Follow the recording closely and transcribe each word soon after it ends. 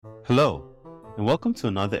Hello, and welcome to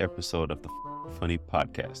another episode of the Funny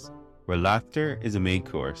Podcast, where laughter is a main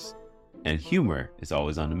course and humor is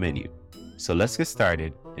always on the menu. So let's get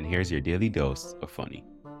started, and here's your daily dose of funny.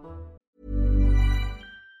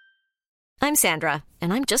 I'm Sandra,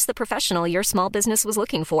 and I'm just the professional your small business was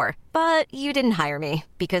looking for. But you didn't hire me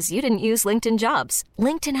because you didn't use LinkedIn Jobs.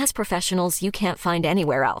 LinkedIn has professionals you can't find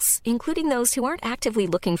anywhere else, including those who aren't actively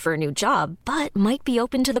looking for a new job, but might be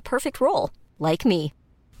open to the perfect role, like me.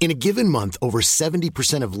 In a given month, over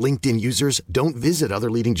 70% of LinkedIn users don't visit other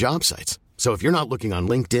leading job sites. So if you're not looking on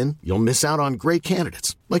LinkedIn, you'll miss out on great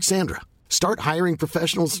candidates like Sandra. Start hiring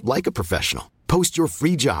professionals like a professional. Post your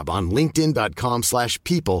free job on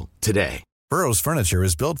linkedin.com/people today. Burrow's furniture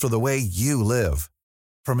is built for the way you live.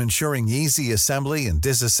 From ensuring easy assembly and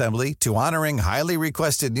disassembly to honoring highly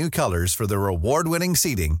requested new colors for their award-winning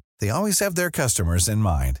seating, they always have their customers in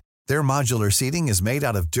mind. Their modular seating is made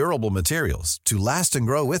out of durable materials to last and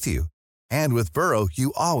grow with you. And with Burrow,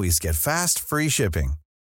 you always get fast, free shipping.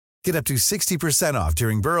 Get up to 60% off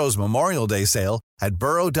during Burrow's Memorial Day sale at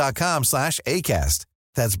burrow.com/ACAST.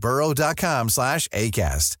 That's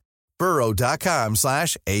burrow.com/ACAST.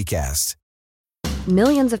 burrow.com/ACAST.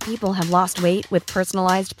 Millions of people have lost weight with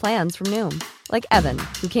personalized plans from Noom. Like Evan,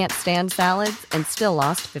 who can't stand salads and still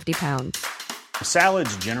lost 50 pounds.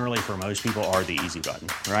 Salads generally for most people are the easy button,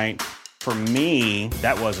 right? For me,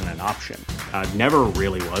 that wasn't an option. I never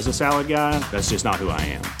really was a salad guy. That's just not who I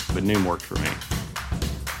am. But Noom worked for me.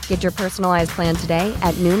 Get your personalized plan today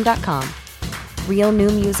at Noom.com. Real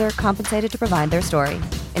Noom user compensated to provide their story.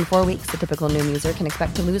 In 4 weeks, the typical Noom user can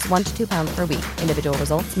expect to lose 1 to 2 pounds per week. Individual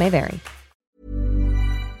results may vary.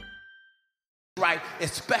 Right,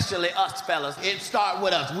 especially us fellas. It start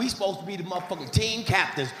with us. We supposed to be the motherfucking team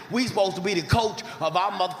captains. We supposed to be the coach of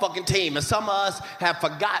our motherfucking team. And some of us have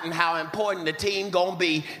forgotten how important the team gonna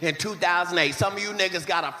be in 2008. Some of you niggas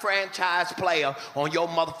got a franchise player on your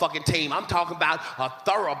motherfucking team. I'm talking about a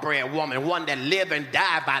thoroughbred woman, one that live and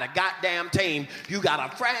die by the goddamn team. You got a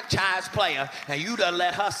franchise player and you done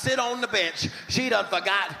let her sit on the bench. She done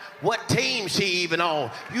forgot what team she even on.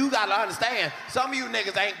 You gotta understand, some of you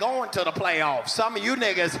niggas ain't going to the playoffs. Some of you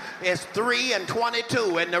niggas is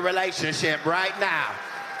 3-22 in the relationship right now.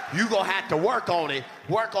 You gonna have to work on it.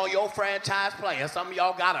 Work on your franchise player. Some of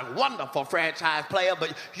y'all got a wonderful franchise player,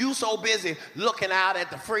 but you so busy looking out at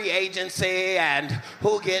the free agency and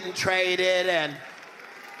who getting traded and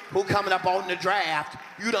who coming up on the draft.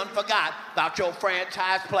 You done forgot about your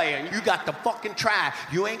franchise player. You got to fucking try.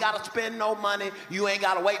 You ain't got to spend no money. You ain't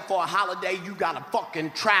got to wait for a holiday. You got to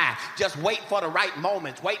fucking try. Just wait for the right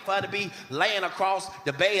moments. Wait for her to be laying across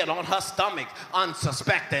the bed on her stomach,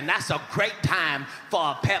 unsuspecting. That's a great time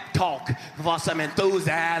for a pep talk, for some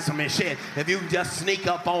enthusiasm and shit. If you just sneak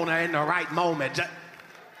up on her in the right moment.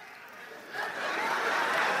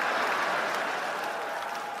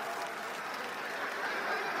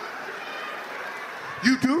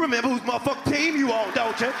 You do remember whose motherfucking team you on,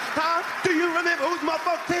 don't you? Huh? Do you remember whose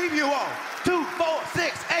motherfucking team you on? 2, 4,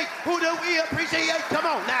 6, 8. Who do we appreciate? Come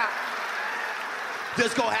on now.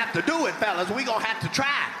 Just gonna have to do it, fellas. We gonna have to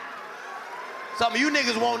try. Some of you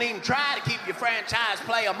niggas won't even try to keep your franchise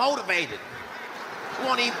player motivated.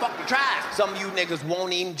 Won't even fucking try. Some of you niggas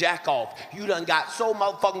won't even jack off. You done got so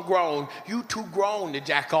motherfucking grown. You too grown to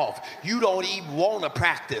jack off. You don't even want to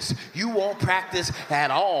practice. You won't practice at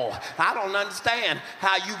all. I don't understand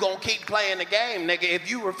how you gonna keep playing the game, nigga, if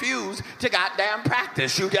you refuse to goddamn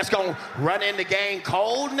practice. You just gonna run in the game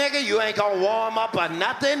cold, nigga? You ain't gonna warm up or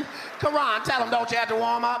nothing? Come on, tell them, don't you have to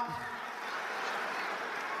warm up?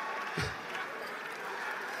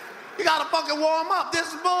 You gotta fucking warm up. This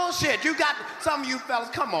is bullshit. You got, some of you fellas,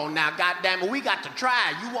 come on now, goddamn it, we got to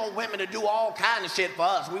try. You want women to do all kind of shit for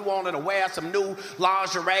us. We want her to wear some new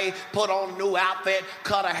lingerie, put on a new outfit,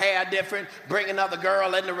 cut her hair different, bring another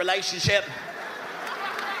girl in the relationship.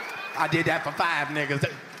 I did that for 5 niggas.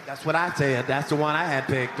 That's what I said. That's the one I had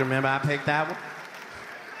picked. Remember I picked that one?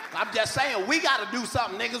 I'm just saying, we gotta do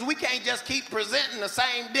something, niggas. We can't just keep presenting the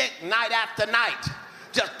same dick night after night.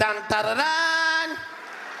 Just dun-da-da-dun.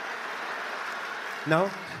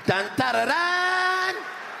 No? Dun-da-da-dun!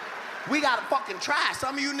 We gotta fucking try.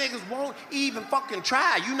 Some of you niggas won't even fucking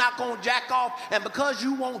try. You not gonna jack off, and because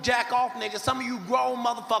you won't jack off, niggas, some of you grown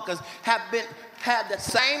motherfuckers had the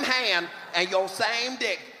same hand and your same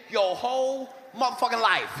dick your whole motherfucking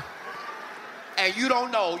life. And you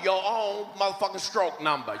don't know your own motherfucking stroke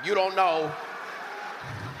number. You don't know.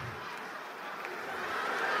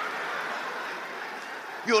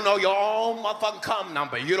 You don't know your own motherfucking cum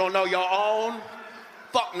number. You don't know your own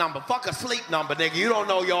fuck number. Fuck a sleep number, nigga. You don't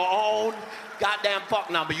know your own goddamn fuck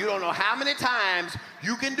number. You don't know how many times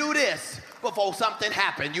you can do this before something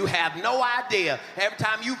happened. You have no idea. Every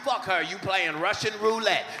time you fuck her, you playing Russian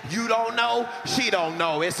roulette. You don't know, she don't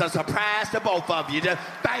know. It's a surprise to both of you. Just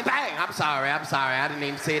bang, bang. I'm sorry. I didn't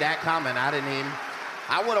even see that coming. I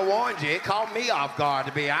would have warned you. It caught me off guard,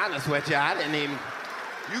 to be honest with you.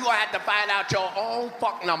 You're going to have to find out your own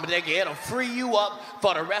fuck number, nigga. It'll free you up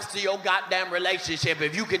for the rest of your goddamn relationship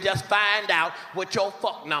if you can just find out what your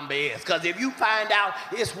fuck number is. Because if you find out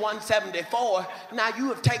it's 174, now you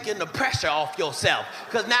have taken the pressure off yourself.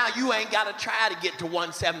 Because now you ain't got to try to get to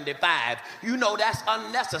 175. You know that's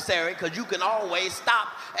unnecessary because you can always stop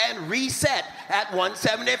and reset at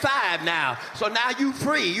 175 now. So now you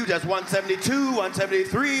free. You just 172,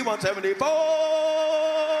 173, 174.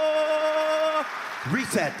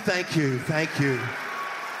 Reset, thank you.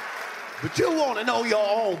 But you want to know your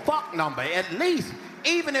own fuck number, at least,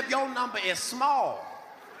 even if your number is small.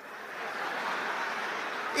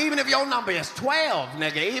 Even if your number is 12,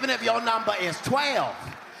 nigga, even if your number is 12,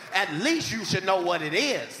 at least you should know what it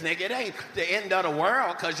is, nigga. It ain't the end of the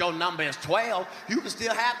world because your number is 12. You can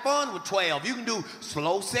still have fun with 12. You can do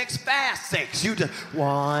slow 6, fast 6. You just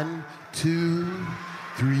 1, 2,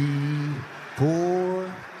 3,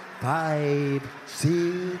 4, 5,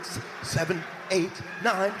 6, 7, 8,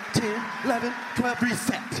 9, 10, 11, 12,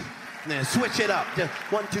 reset. And then switch it up. Just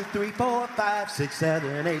 1, 2, 3, 4, 5, 6,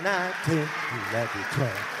 7, 8, 9, 10, 11,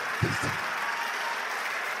 12. Reset.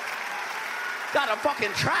 Gotta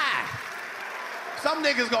fucking try. Some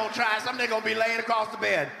niggas gonna try. Some niggas gonna be laying across the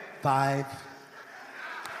bed. $5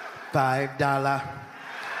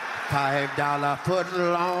 foot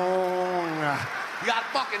long. You gotta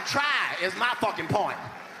fucking try is my fucking point.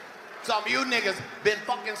 Some of you niggas been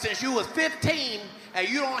fucking since you was 15 and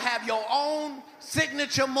you don't have your own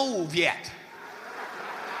signature move yet.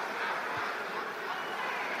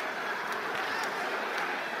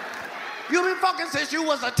 You been fucking since you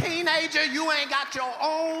was a teenager, you ain't got your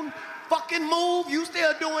own fucking move. You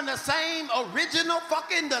still doing the same original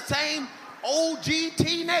fucking, the same OG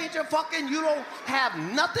teenager fucking. You don't have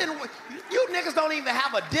nothing. You niggas don't even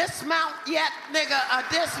have a dismount yet, nigga.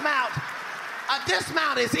 A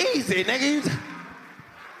dismount is easy, nigga.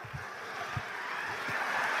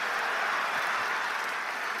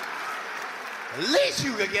 At least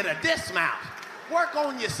you could get a dismount. Work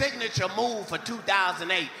on your signature move for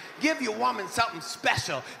 2008. Give your woman something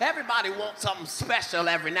special. Everybody wants something special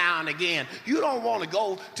every now and again. You don't want to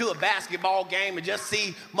go to a basketball game and just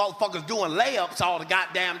see motherfuckers doing layups all the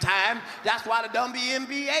goddamn time. That's why the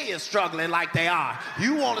WNBA is struggling like they are.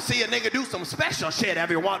 You want to see a nigga do some special shit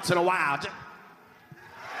every once in a while.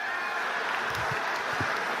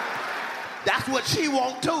 That's what she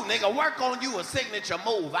want too, nigga. Work on you a signature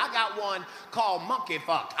move. I got one called monkey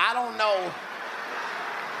fuck. I don't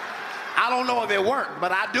know if it worked,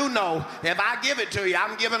 but I do know if I give it to you,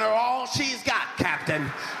 I'm giving her all she's got,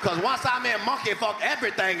 Captain. Because once I'm in monkey fuck,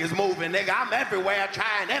 everything is moving, nigga. I'm everywhere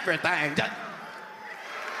trying everything.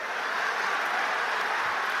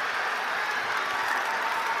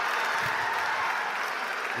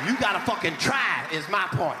 You gotta fucking try, is my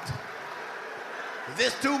point.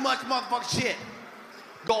 There's too much motherfucking shit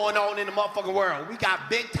going on in the motherfucking world. We got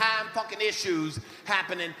big time fucking issues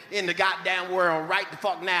happening in the goddamn world right the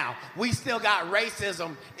fuck now. We still got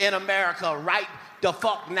racism in America right the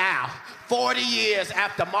fuck now. 40 years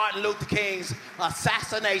after Martin Luther King's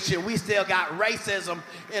assassination, we still got racism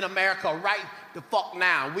in America right the fuck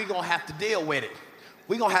now. We gonna have to deal with it.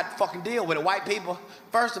 We gonna have to fucking deal with it. White people,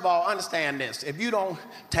 first of all, understand this. If you don't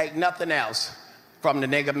take nothing else from the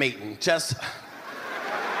nigga meeting, just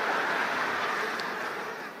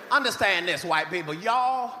understand this, white people.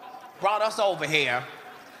 Y'all brought us over here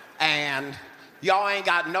and y'all ain't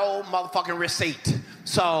got no motherfucking receipt.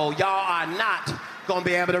 So y'all are not gonna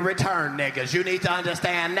be able to return niggas. You need to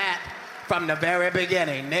understand that from the very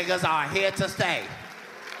beginning. Niggas are here to stay.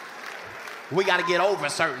 We gotta get over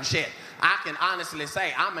certain shit. I can honestly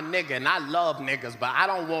say I'm a nigga and I love niggas, but I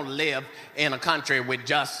don't want to live in a country with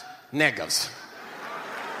just niggas.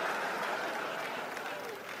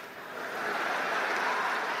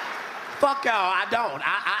 Fuck y'all, I don't.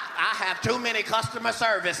 I have too many customer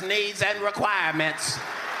service needs and requirements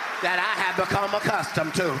that I have become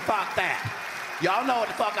accustomed to. Fuck that. Y'all know what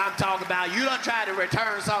the fuck I'm talking about. You done tried to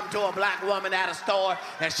return something to a black woman at a store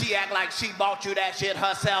and she act like she bought you that shit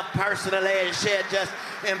herself personally and shit, just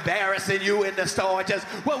embarrassing you in the store. Just,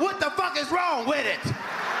 well, what the fuck is wrong with it?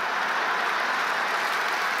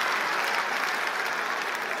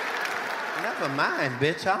 Never mind,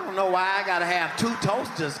 bitch. I don't know why I gotta have two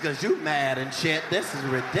toasters because you mad and shit. This is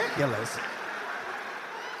ridiculous.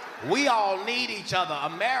 We all need each other.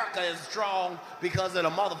 America is strong because of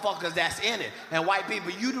the motherfuckers that's in it. And white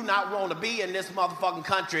people, you do not want to be in this motherfucking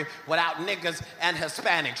country without niggas and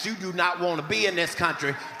Hispanics. You do not want to be in this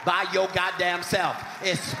country by your goddamn self,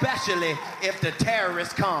 especially if the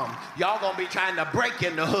terrorists come. Y'all gonna be trying to break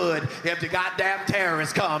in the hood if the goddamn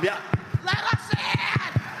terrorists come. Yeah. Let us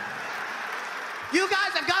in! You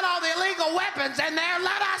guys have got all the illegal weapons in there.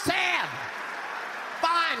 Let us in!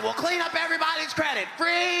 Fine, we'll clean up everybody's credit.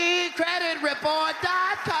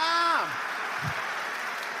 FreeCreditReport.com.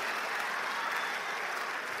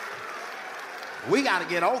 We gotta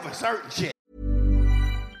get over certain shit.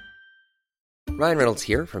 Ryan Reynolds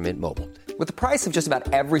here from Mint Mobile. With the price of just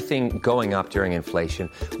about everything going up during inflation,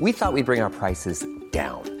 we thought we'd bring our prices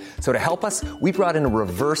down. So to help us, we brought in a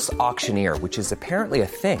reverse auctioneer, which is apparently a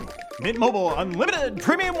thing. Mint Mobile Unlimited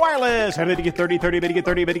Premium Wireless. How to get 30, 30, bit to get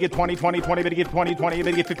 30, bit to get 20, 20, 20, bit to get 20, 20,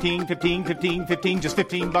 bit to get 15, 15, 15, 15, just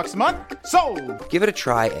 $15 a month? Sold! Give it a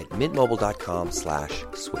try at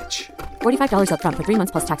mintmobile.com/switch. $45 up front for 3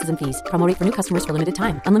 months plus taxes and fees. Promo rate for new customers for limited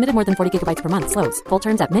time. Unlimited more than 40 gigabytes per month. Slows full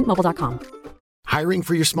terms at mintmobile.com. Hiring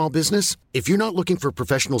for your small business? If you're not looking for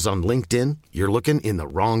professionals on LinkedIn, you're looking in the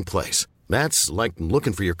wrong place. That's like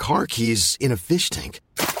looking for your car keys in a fish tank.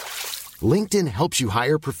 LinkedIn helps you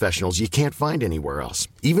hire professionals you can't find anywhere else,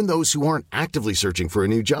 even those who aren't actively searching for a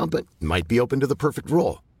new job but might be open to the perfect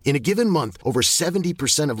role. In a given month, over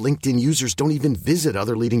 70% of LinkedIn users don't even visit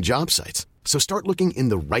other leading job sites. So start looking in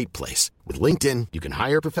the right place. With LinkedIn, you can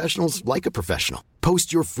hire professionals like a professional.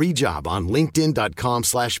 Post your free job on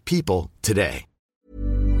linkedin.com/people today.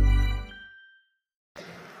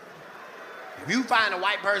 If you find a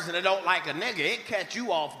white person that don't like a nigga, it catch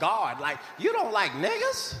you off guard. Like, you don't like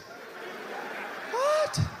niggas?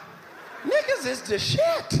 What? Niggas is the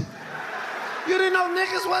shit. You didn't know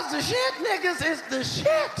niggas was the shit? Niggas is the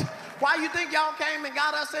shit. Why you think y'all came and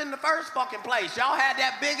got us in the first fucking place? Y'all had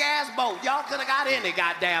that big ass boat. Y'all could have got any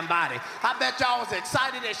goddamn body. I bet y'all was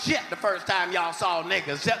excited as shit the first time y'all saw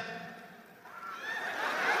niggas.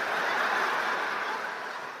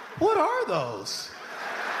 What are those?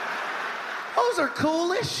 Those are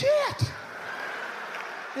cool as shit.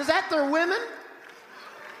 Is that their women?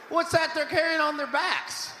 What's that they're carrying on their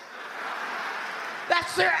backs?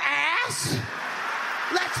 That's their ass?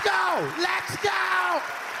 Let's go! Let's go!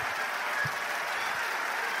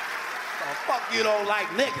 The fuck you don't like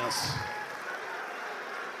niggas?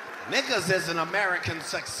 Niggas is an American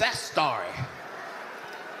success story.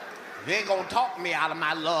 You ain't gonna talk me out of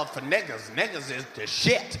my love for niggas. Niggas is the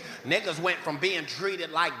shit. Niggas went from being treated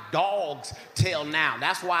like dogs till now.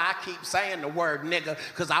 That's why I keep saying the word nigga,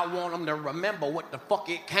 because I want them to remember what the fuck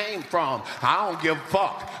it came from. I don't give a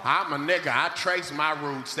fuck. I'm a nigga. I trace my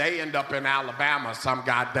roots. They end up in Alabama some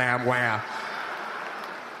goddamn where.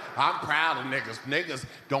 I'm proud of niggas. Niggas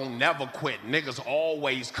don't never quit. Niggas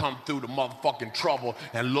always come through the motherfucking trouble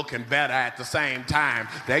and looking better at the same time.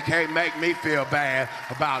 They can't make me feel bad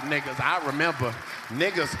about niggas. I remember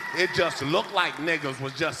niggas, it just looked like niggas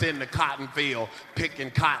was just in the cotton field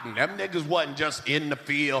picking cotton. Them niggas wasn't just in the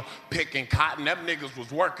field picking cotton. Them niggas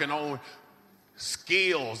was working on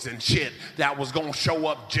skills and shit that was gonna show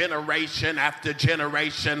up generation after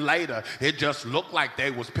generation later. It just looked like they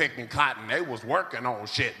was picking cotton. They was working on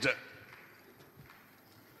shit.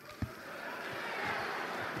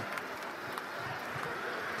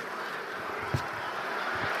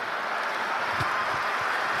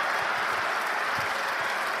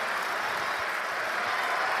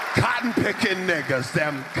 Cotton picking niggas,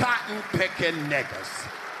 them cotton picking niggas.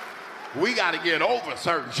 We gotta get over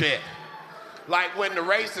certain shit. Like when the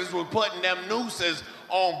racists were putting them nooses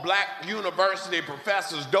on black university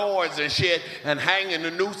professors' doors and shit and hanging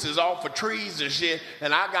the nooses off of trees and shit,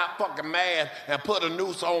 and I got fucking mad and put a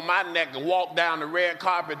noose on my neck and walked down the red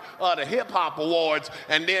carpet of the Hip Hop Awards,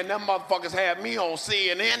 and then them motherfuckers had me on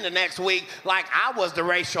CNN the next week like I was the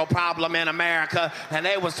racial problem in America, and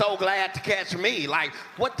they were so glad to catch me. Like,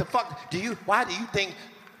 what the fuck why do you think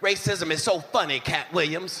racism is so funny, Katt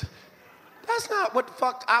Williams? That's not what the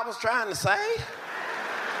fuck I was trying to say.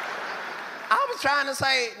 I was trying to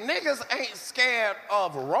say niggas ain't scared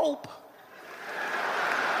of rope.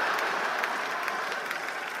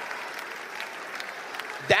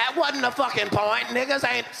 That wasn't the fucking point. Niggas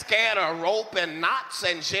ain't scared of rope and knots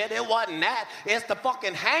and shit. It wasn't that. It's the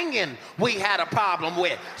fucking hanging we had a problem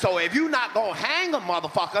with. So if you not gonna hang a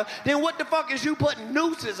motherfucker, then what the fuck is you putting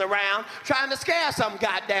nooses around trying to scare some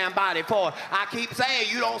goddamn body for? I keep saying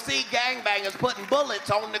you don't see gangbangers putting bullets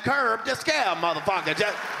on the curb to scare a motherfucker.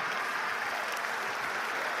 Just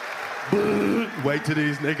wait till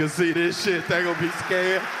these niggas see this shit. They gonna be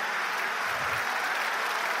scared.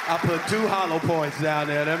 I put 2 hollow points down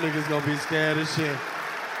there. Them niggas gonna be scared as shit.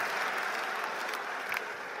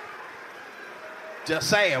 Just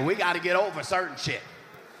saying, we gotta get over certain shit.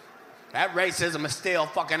 That racism is still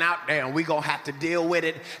fucking out there, and we gonna have to deal with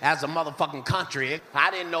it as a motherfucking country.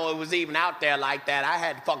 I didn't know it was even out there like that. I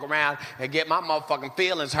had to fuck around and get my motherfucking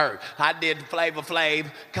feelings hurt. I did the Flavor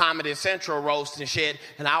Flav Comedy Central roast and shit,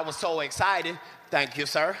 and I was so excited, thank you,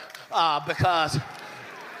 sir, because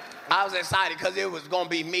I was excited because it was going to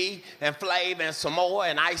be me and Flav and Samoa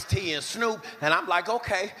and Ice-T and Snoop. And I'm like,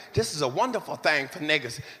 okay, this is a wonderful thing for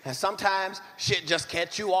niggas. And sometimes shit just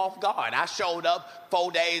catch you off guard. I showed up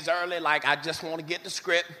 4 days early like I just want to get the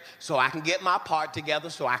script so I can get my part together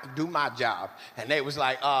so I can do my job. And they was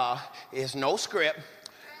like, it's no script.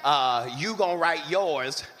 You going to write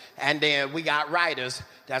yours. And then we got writers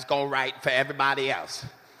that's going to write for everybody else.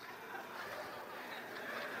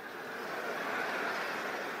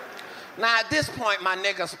 Now, at this point, my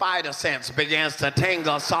nigga spider sense begins to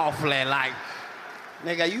tingle softly like,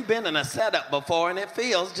 nigga, you been in a setup before and it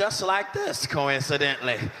feels just like this,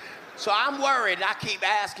 coincidentally. So I'm worried. I keep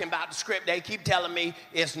asking about the script. They keep telling me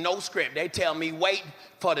it's no script. They tell me wait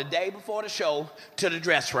for the day before the show to the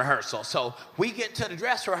dress rehearsal. So we get to the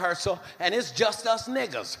dress rehearsal and it's just us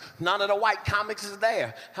niggas. None of the white comics is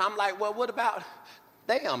there. I'm like, well, what about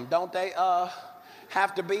them? Don't they,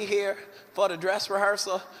 have to be here for the dress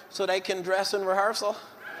rehearsal so they can dress in rehearsal?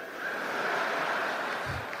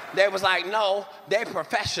 They was like, no, they're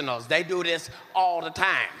professionals. They do this all the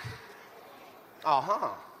time.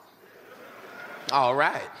 Uh-huh. All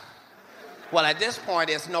right. Well, at this point,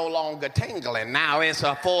 it's no longer tingling. Now it's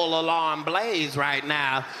a full alarm blaze right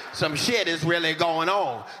now. Some shit is really going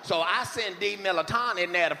on. So I sent D. Militan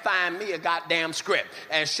in there to find me a goddamn script.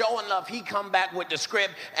 And sure enough, he come back with the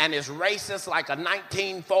script and it's racist like a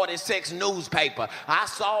 1946 newspaper. I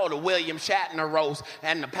saw the William Shatner roast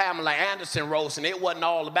and the Pamela Anderson roast, and it wasn't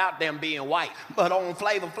all about them being white. But on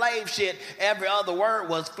Flavor Flav shit, every other word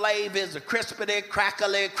was Flav is a crispity,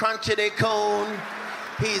 crackly, crunchity coon.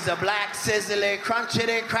 He's a black, sizzly,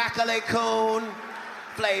 crunchity, crackly coon.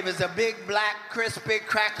 Flav is a big, black, crispy,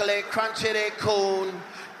 crackly, crunchity coon.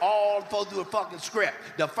 All for the fucking script.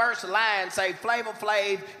 The first line say Flavor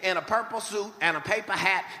Flav in a purple suit and a paper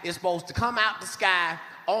hat is supposed to come out the sky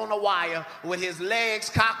on a wire with his legs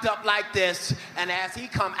cocked up like this, and as he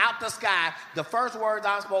come out the sky, the first words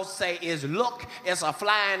I'm supposed to say is, look, it's a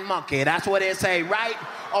flying monkey. That's what it say right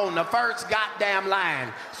on the first goddamn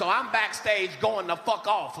line. So I'm backstage going the fuck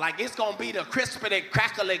off like it's gonna be the crispity,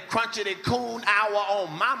 crackly, crunchity coon hour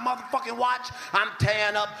on my motherfucking watch. I'm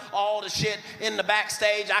tearing up all the shit in the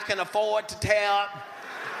backstage I can afford to tear up.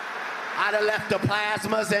 I'd have left the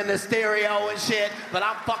plasmas and the stereo and shit, but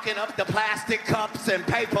I'm fucking up the plastic cups and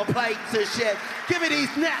paper plates and shit. Give me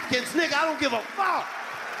these napkins, nigga, I don't give a fuck.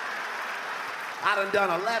 I done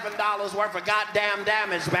 $11 worth of goddamn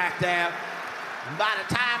damage back there. And by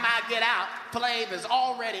the time I get out, Flav is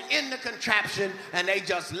already in the contraption and they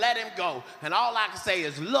just let him go. And all I can say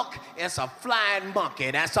is, look, it's a flying monkey.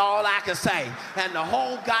 That's all I can say. And the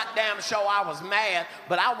whole goddamn show I was mad,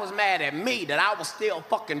 but I was mad at me that I was still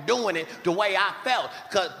fucking doing it the way I felt.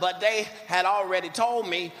 But they had already told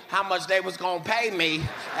me how much they was gonna pay me,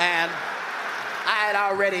 and I had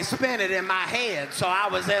already spent it in my head, so I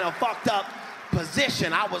was in a fucked up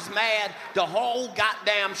position. I was mad the whole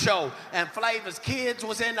goddamn show. And Flavor's kids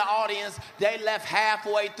was in the audience. They left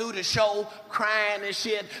halfway through the show crying and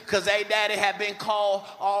shit because their daddy had been called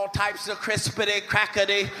all types of crispity,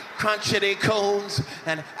 crackety, crunchity coons.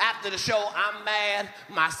 And after the show, I'm mad,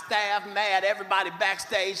 my staff mad, everybody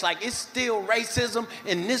backstage like it's still racism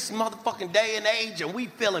in this motherfucking day and age, and we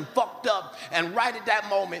feeling fucked up. And right at that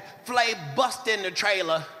moment, Flav bust in the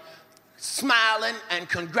trailer smiling and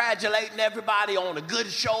congratulating everybody on a good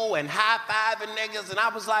show and high-fiving niggas, and I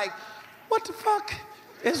was like, what the fuck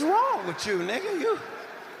is wrong with you, nigga?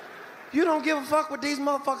 You don't give a fuck what these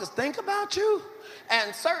motherfuckers think about you?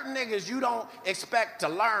 And certain niggas you don't expect to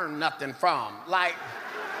learn nothing from. Like,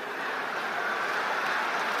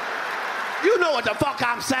 you know what the fuck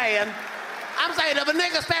I'm saying. I'm saying if a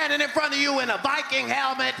nigga standing in front of you in a Viking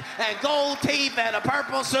helmet and gold teeth and a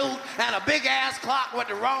purple suit and a big ass clock with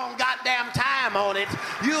the wrong goddamn time on it,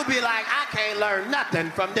 you'll be like, I can't learn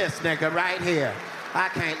nothing from this nigga right here. I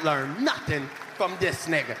can't learn nothing from this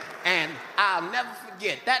nigga. And I'll never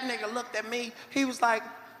forget, that nigga looked at me, he was like,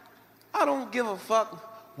 I don't give a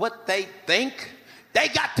fuck what they think. They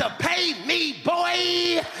got to pay me,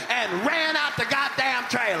 boy, and ran out the goddamn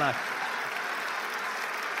trailer.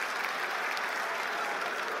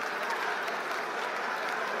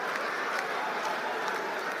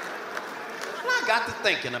 I got to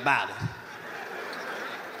thinking about it.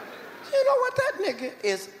 You know what? That nigga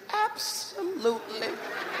is absolutely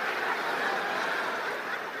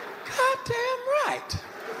goddamn right.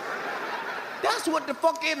 That's what the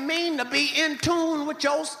fuck it mean to be in tune with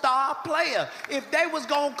your star player. If they was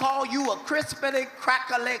gonna call you a crispity,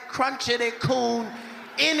 crackly, crunchity coon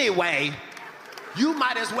anyway, you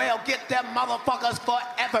might as well get them motherfuckers for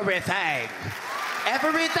everything.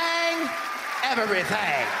 Everything,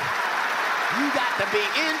 everything. You got to be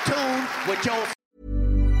in tune with your...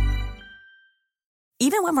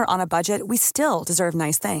 Even when we're on a budget, we still deserve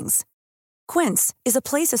nice things. Quince is a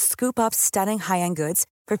place to scoop up stunning high-end goods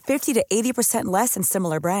for 50 to 80% less than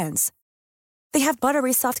similar brands. They have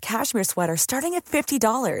buttery soft cashmere sweaters starting at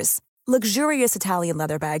 $50, luxurious Italian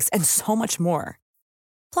leather bags, and so much more.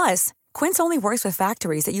 Plus, Quince only works with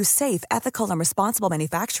factories that use safe, ethical, and responsible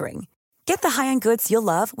manufacturing. Get the high-end goods you'll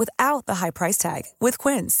love without the high price tag with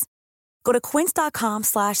Quince. Go to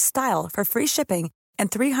quince.com/style for free shipping and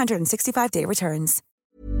 365-day returns.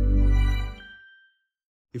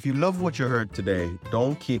 If you love what you heard today,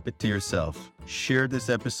 don't keep it to yourself. Share this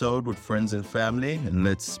episode with friends and family, and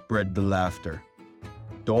let's spread the laughter.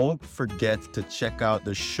 Don't forget to check out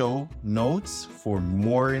the show notes for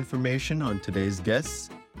more information on today's guests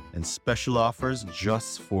and special offers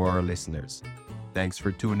just for our listeners. Thanks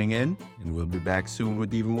for tuning in, and we'll be back soon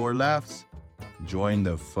with even more laughs. Join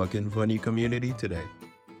the fucking funny community today.